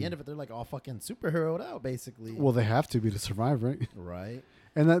 By the end of it, they're like all fucking superheroed out, basically. Well, they have to be to survive, right? Right.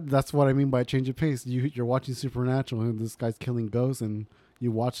 And that's what I mean by change of pace. You're watching Supernatural, and this guy's killing ghosts, and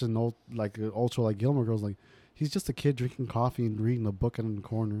you watch an ultra like Gilmore Girls, like he's just a kid drinking coffee and reading a book in the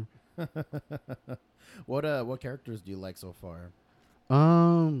corner. What characters do you like so far?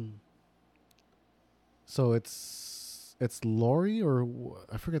 So it's Lori or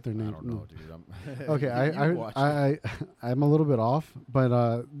I forget their name. I don't know, dude. Okay, I'm a little bit off,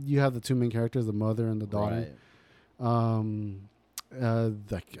 but you have the two main characters, the mother and the daughter. Right.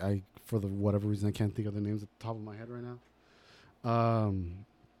 For whatever reason I can't think of the names at the top of my head right now.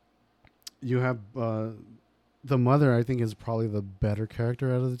 You have the mother. I think is probably the better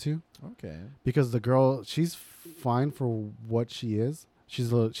character out of the two. Okay. Because the girl, she's fine for what she is.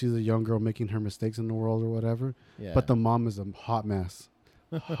 She's a young girl making her mistakes in the world or whatever. Yeah. But the mom is a hot mess.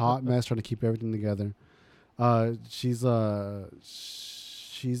 Hot mess trying to keep everything together. She's a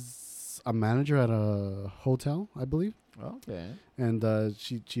manager at a hotel, I believe. Okay. And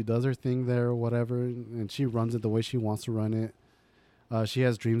she does her thing there or whatever, and she runs it the way she wants to run it. She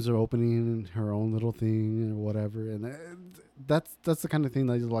has dreams of opening her own little thing or whatever, and that's the kind of thing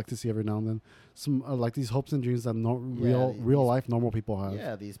that you like to see every now and then. Some like these hopes and dreams that real life normal people have.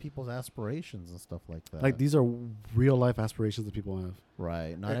 Yeah, these people's aspirations and stuff like that. Like these are real life aspirations that people have.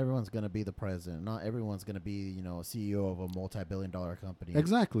 Right. Not everyone's gonna be the president. Not everyone's gonna be a CEO of a multi-billion-dollar company.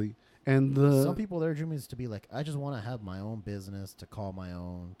 Exactly. And some people, their dream is to be like, I just want to have my own business, to call my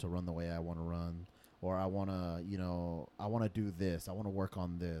own, to run the way I want to run, or I want to, I want to do this, I want to work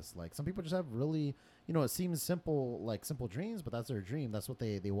on this. Like some people just have really, it seems simple, like simple dreams, but that's their dream. That's what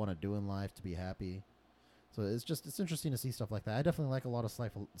they want to do in life, to be happy. So it's interesting to see stuff like that. I definitely like a lot of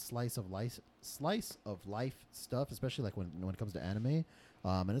slice of life stuff, especially like when it comes to anime.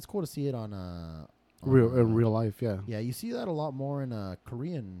 And it's cool to see it on real life, yeah. Yeah, you see that a lot more in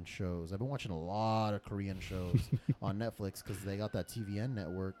Korean shows. I've been watching a lot of Korean shows on Netflix because they got that TVN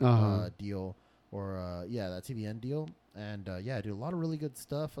network deal, or that TVN deal. And I do a lot of really good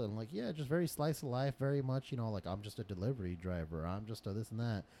stuff. And like, just very slice of life, very much, like I'm just a delivery driver. I'm just a this and that.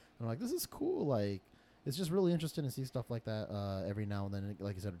 And I'm like, this is cool. Like, it's just really interesting to see stuff like that every now and then.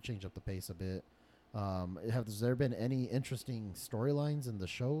 Like I said, change up the pace a bit. Has there been any interesting storylines in the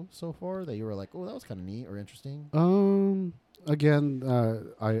show so far that you were like, oh, that was kind of neat or interesting? Again,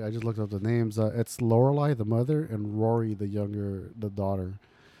 I just looked up the names. It's Lorelai, the mother, and Rory, the daughter.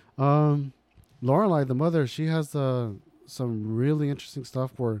 Lorelai, the mother, she has some really interesting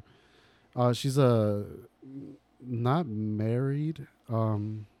stuff where she's not married,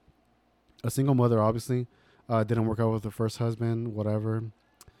 a single mother, obviously. Didn't work out with her first husband, whatever.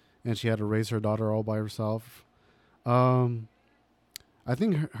 And she had to raise her daughter all by herself. I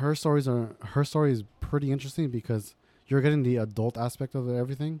think her story is pretty interesting because you're getting the adult aspect of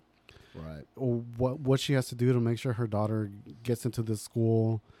everything. Right. What she has to do to make sure her daughter gets into this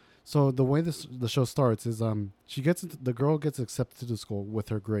school. So the way the show starts is the girl gets accepted to the school with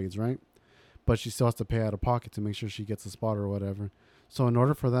her grades, right? But she still has to pay out of pocket to make sure she gets a spot or whatever. So in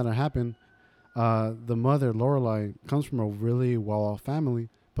order for that to happen, the mother, Lorelai, comes from a really well-off family,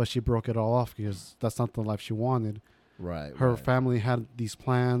 but she broke it all off because that's not the life she wanted. Right. Her family had these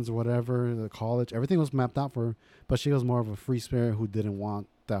plans, whatever, the college, everything was mapped out for her, but she was more of a free spirit who didn't want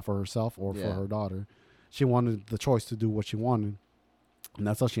that for herself or for her daughter. She wanted the choice to do what she wanted. And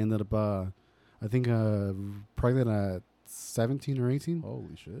that's how she ended up, I think, pregnant at 17 or 18.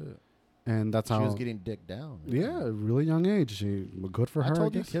 Holy shit. And that's how she was getting dicked down. Yeah, really young age. Good for her. I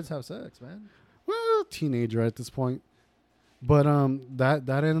told you kids have sex, man. Well, teenager at this point. But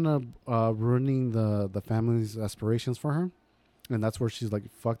that ended up ruining the family's aspirations for her, and that's where she's like,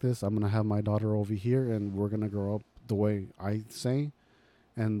 "Fuck this! I'm gonna have my daughter over here, and we're gonna grow up the way I say,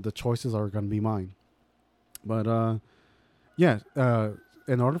 and the choices are gonna be mine." But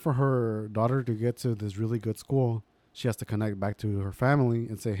in order for her daughter to get to this really good school, she has to connect back to her family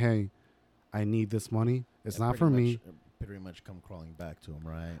and say, "Hey, I need this money. It's not for me." Pretty much come crawling back to him,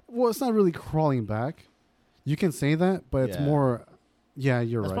 right? Well, it's not really crawling back. You can say that, but it's more. Yeah,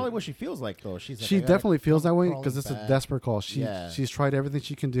 you're right. That's probably what she feels like, though. She definitely feels that way because it's a desperate call. She's tried everything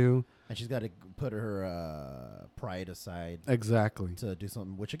she can do, and she's got to put her pride aside. Exactly. To do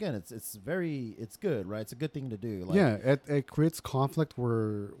something, which again, it's good, right? It's a good thing to do. Like, it creates conflict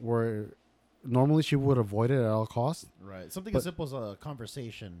where normally she would avoid it at all costs. Right. Something as simple as a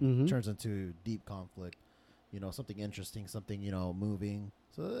conversation turns into deep conflict. Something interesting, something moving.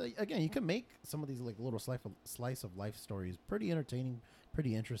 So again, you can make some of these like little slice of life stories pretty entertaining,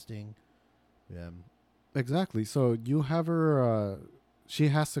 pretty interesting. Yeah. Exactly. So you have her. She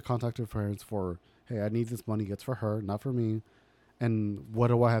has to contact her parents for, hey, I need this money. It's for her, not for me. And what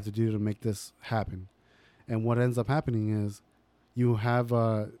do I have to do to make this happen? And what ends up happening is, you have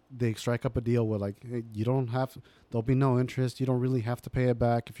they strike up a deal with like, hey, you don't have. There'll be no interest. You don't really have to pay it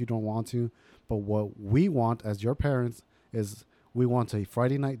back if you don't want to. But what we want as your parents is, we want a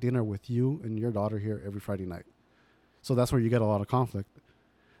Friday night dinner with you and your daughter here every Friday night. So that's where you get a lot of conflict.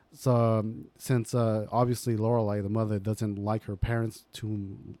 So since obviously Lorelai, the mother, doesn't like her parents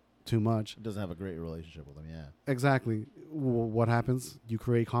too much. Doesn't have a great relationship with them, yeah. Exactly. What happens? You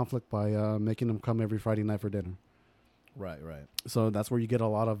create conflict by making them come every Friday night for dinner. Right. So that's where you get a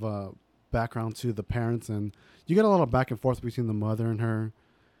lot of background to the parents, and you get a lot of back and forth between the mother and her.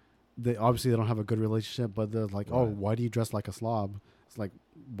 They don't have a good relationship, but they're like, oh, why do you dress like a slob? It's like,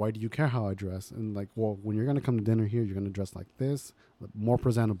 why do you care how I dress? And like, well, when you're going to come to dinner here, you're going to dress like this, more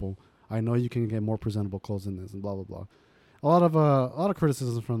presentable. I know you can get more presentable clothes than this, and blah, blah, blah. A lot of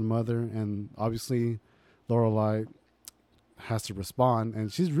criticism from the mother, and obviously Lorelai has to respond,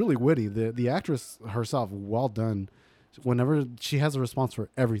 and she's really witty. The actress herself, well done. Whenever she has a response for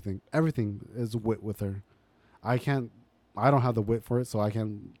everything is wit with her. I don't have the wit for it, so I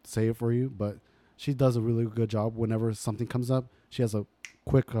can't say it for you, but she does a really good job. Whenever something comes up, she has a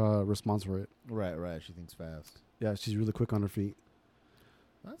quick response for it. Right. She thinks fast. Yeah, she's really quick on her feet.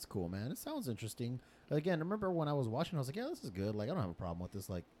 That's cool, man. It sounds interesting. Again, I remember when I was watching, I was like, yeah, this is good. Like, I don't have a problem with this.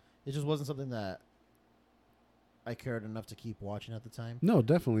 Like, it just wasn't something that I cared enough to keep watching at the time. No,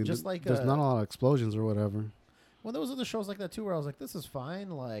 definitely. Just like there's not a lot of explosions or whatever. Well, there was other shows like that too, where I was like, "This is fine."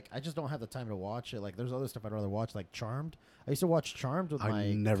 Like, I just don't have the time to watch it. Like, there's other stuff I'd rather watch, like Charmed. I used to watch Charmed with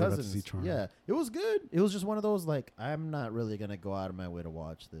my never got to cousins. see Charmed. Yeah, it was good. It was just one of those like, I'm not really gonna go out of my way to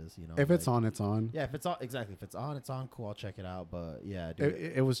watch this. You know, If it's like, on, it's on. Yeah, if it's on, exactly. If it's on, it's on. Cool, I'll check it out. But yeah, dude.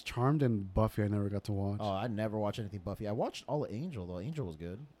 It was Charmed and Buffy. I never got to watch. Oh, I never watched anything Buffy. I watched all of Angel though. Angel was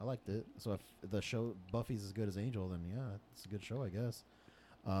good. I liked it. So if the show Buffy's as good as Angel, then yeah, it's a good show, I guess.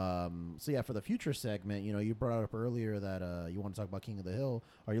 So yeah, for the future segment, you know, you brought up earlier that you want to talk about King of the Hill.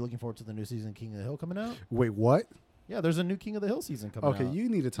 Are you looking forward to the new season of King of the Hill coming out? Wait, what? Yeah, there's a new King of the Hill season coming out. Okay, you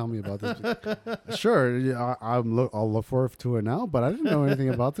need to tell me about this. Sure, yeah, I'll look forward to it now, but I didn't know anything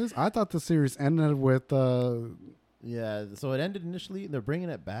about this. I thought the series ended with. Yeah, so it ended initially, and they're bringing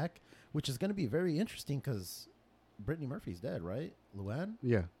it back, which is going to be very interesting because Brittany Murphy's dead, right? Luann?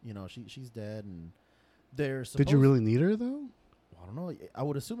 Yeah. You know, she's dead, and they're Did you really need her though? I don't know. I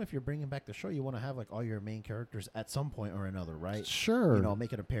would assume if you're bringing back the show, you want to have like all your main characters at some point or another, right? Sure. You know,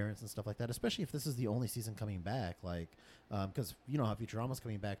 make an appearance and stuff like that. Especially if this is the only season coming back, like, because you know how Futurama's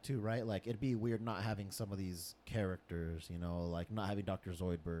coming back too, right? Like, it'd be weird not having some of these characters. You know, like not having Dr.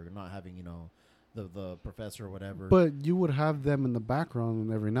 Zoidberg, not having the professor or whatever. But you would have them in the background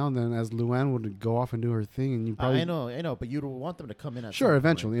every now and then, as Luann would go off and do her thing, and you probably. I know, but you'd want them to come in at sure, some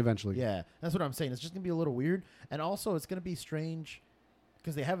eventually. point. Yeah, that's what I'm saying. It's just gonna be a little weird, and also it's gonna be strange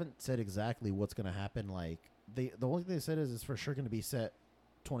because they haven't said exactly what's gonna happen. Like the only thing they said is it's for sure gonna be set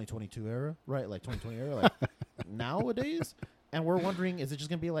 2022 era, right? Like 2020 era, like nowadays. And we're wondering, is it just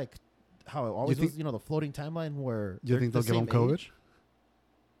gonna be like how it always was? You know, the floating timeline where you think they'll give them COVID? Age?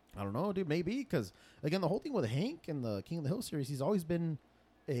 I don't know, dude. Maybe because again, the whole thing with Hank and the King of the Hill series, he's always been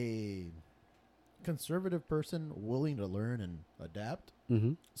a conservative person, willing to learn and adapt.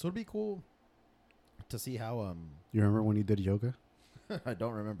 Mm-hmm. So it'd be cool to see how. You remember when he did yoga? I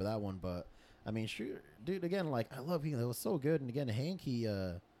don't remember that one, but I mean, sure, dude. Again, like I love King. It was so good, and again, Hank, he.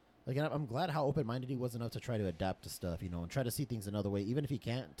 Again, I'm glad how open-minded he was enough to try to adapt to stuff, you know, and try to see things another way, even if he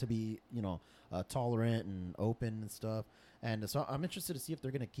can't, to be, you know, tolerant and open and stuff. And so I'm interested to see if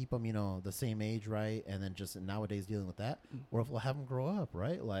they're going to keep him, you know, the same age, right? And then just nowadays dealing with that, or if we'll have him grow up,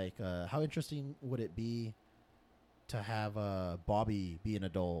 right? Like, how interesting would it be to have Bobby be an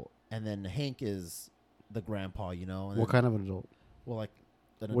adult, and then Hank is the grandpa, you know? And what kind of an adult? Well, like,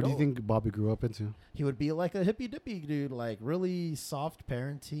 what do you think Bobby grew up into? He would be like a hippy dippy dude, like really soft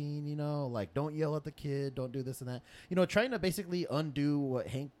parenting, you know, like don't yell at the kid, don't do this and that, you know, trying to basically undo what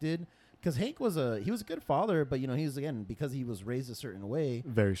Hank did. Because Hank was a good father, but you know, he's again, because he was raised a certain way,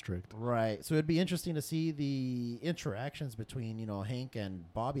 very strict, right? So it'd be interesting to see the interactions between, you know, Hank and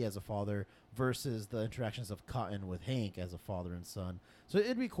Bobby as a father versus the interactions of Cotton with Hank as a father and son. So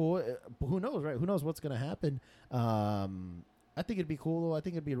it'd be cool. Who knows, right? Who knows what's gonna happen? I think it'd be cool, though. I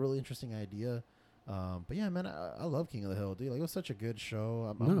think it'd be a really interesting idea. But yeah, man, I love King of the Hill, dude. Like, it was such a good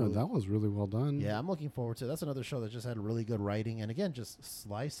show. That was really well done. Yeah, I'm looking forward to it. That's another show that just had really good writing. And again, just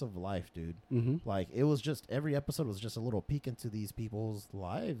slice of life, dude. Mm-hmm. Like, it was just, every episode was just a little peek into these people's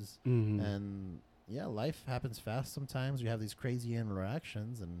lives. Mm-hmm. And yeah, life happens fast sometimes. You have these crazy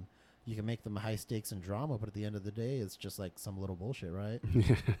interactions and you can make them high stakes and drama. But at the end of the day, it's just like some little bullshit, right?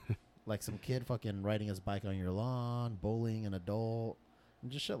 Like some kid fucking riding his bike on your lawn, bullying an adult,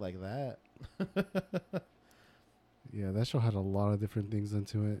 and just shit like that. Yeah, that show had a lot of different things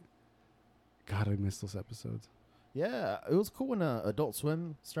into it. God, I miss those episodes. Yeah, it was cool when Adult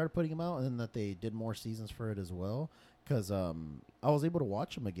Swim started putting them out, and then that they did more seasons for it as well. Because I was able to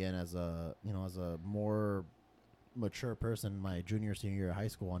watch them again as a more mature person, my junior senior year of high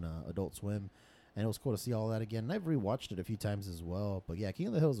school on Adult Swim. And it was cool to see all that again. And I've rewatched it a few times as well. But yeah, King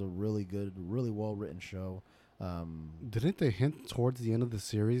of the Hill is a really good, really well-written show. Didn't they hint towards the end of the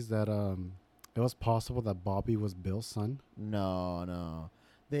series that it was possible that Bobby was Bill's son? No.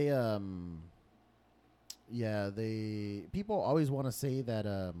 They, people always want to say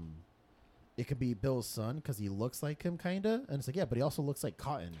that it could be Bill's son because he looks like him, kind of. And it's like, yeah, but he also looks like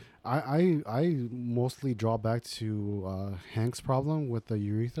Cotton. I mostly draw back to Hank's problem with the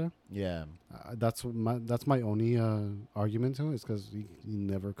urethra. Yeah. That's my only argument to it, is because he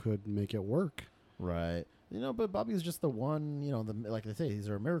never could make it work. Right. You know, but Bobby's just the one, you know, like they say, he's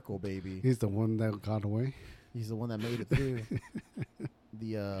our miracle baby. He's the one that got away. He's the one that made it through.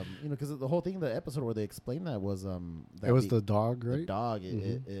 You know, because the whole thing, the episode where they explained that was that it was the dog, right? The dog,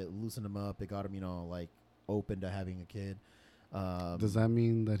 it loosened him up. It got him, you know, like open to having a kid. Does that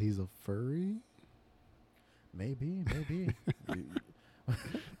mean that he's a furry? Maybe.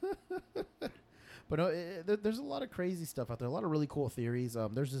 But no, there's a lot of crazy stuff out there. A lot of really cool theories.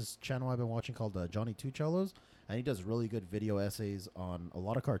 There's this channel I've been watching called Johnny Two Cellos, and he does really good video essays on a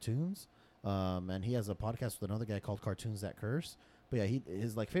lot of cartoons. And he has a podcast with another guy called Cartoons That Curse. But yeah,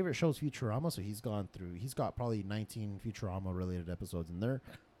 his like favorite show is Futurama, so he's got probably 19 Futurama related episodes, and they're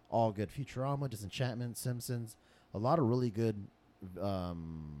all good. Futurama, Disenchantment, Simpsons, a lot of really good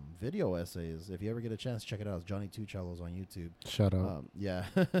video essays. If you ever get a chance, check it out. It's Johnny Two Cellos on YouTube. Shout out. Yeah.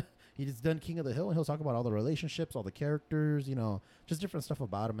 He's done King of the Hill, and he'll talk about all the relationships, all the characters, just different stuff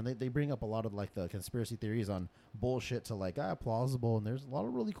about him. And they bring up a lot of like the conspiracy theories on bullshit to like plausible, and there's a lot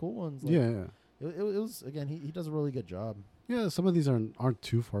of really cool ones. Like, yeah. It was, again, he does a really good job. Yeah, some of these aren't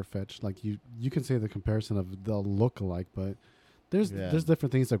too far fetched. Like you can say the comparison of the look alike, but there's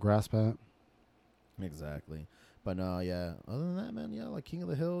different things to grasp at. Exactly. But no, yeah. Other than that, man, yeah, like King of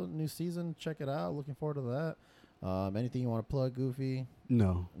the Hill, new season, check it out. Looking forward to that. Anything you want to plug, Goofy?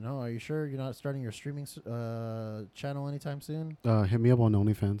 No. No, are you sure you're not starting your streaming channel anytime soon? Hit me up on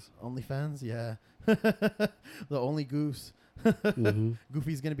OnlyFans. OnlyFans, yeah. The only goofs. Mm-hmm.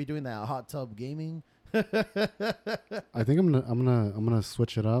 Goofy's gonna be doing that hot tub gaming. I think I'm gonna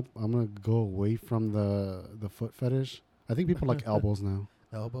switch it up. I'm gonna go away from the foot fetish. I think people like elbows now.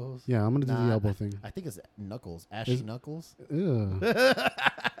 Elbows? Yeah, I'm gonna do the elbow thing. I think it's knuckles. Ashy knuckles. Ew.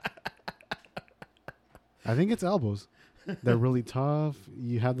 I think it's elbows. They're really tough.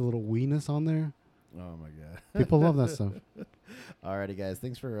 You have the little weenus on there. Oh my god. People love that stuff. Alrighty, guys.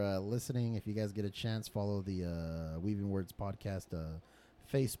 Thanks for listening. If you guys get a chance, follow the Weaving Words podcast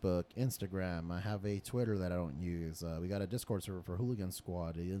Facebook, Instagram. I have a Twitter that I don't use. We got a Discord server for Hooligan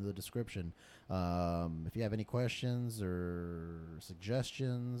Squad in the description. If you have any questions or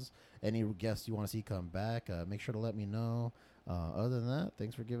suggestions, any guests you want to see come back, make sure to let me know. Other than that,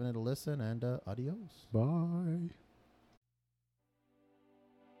 thanks for giving it a listen, and adios. Bye.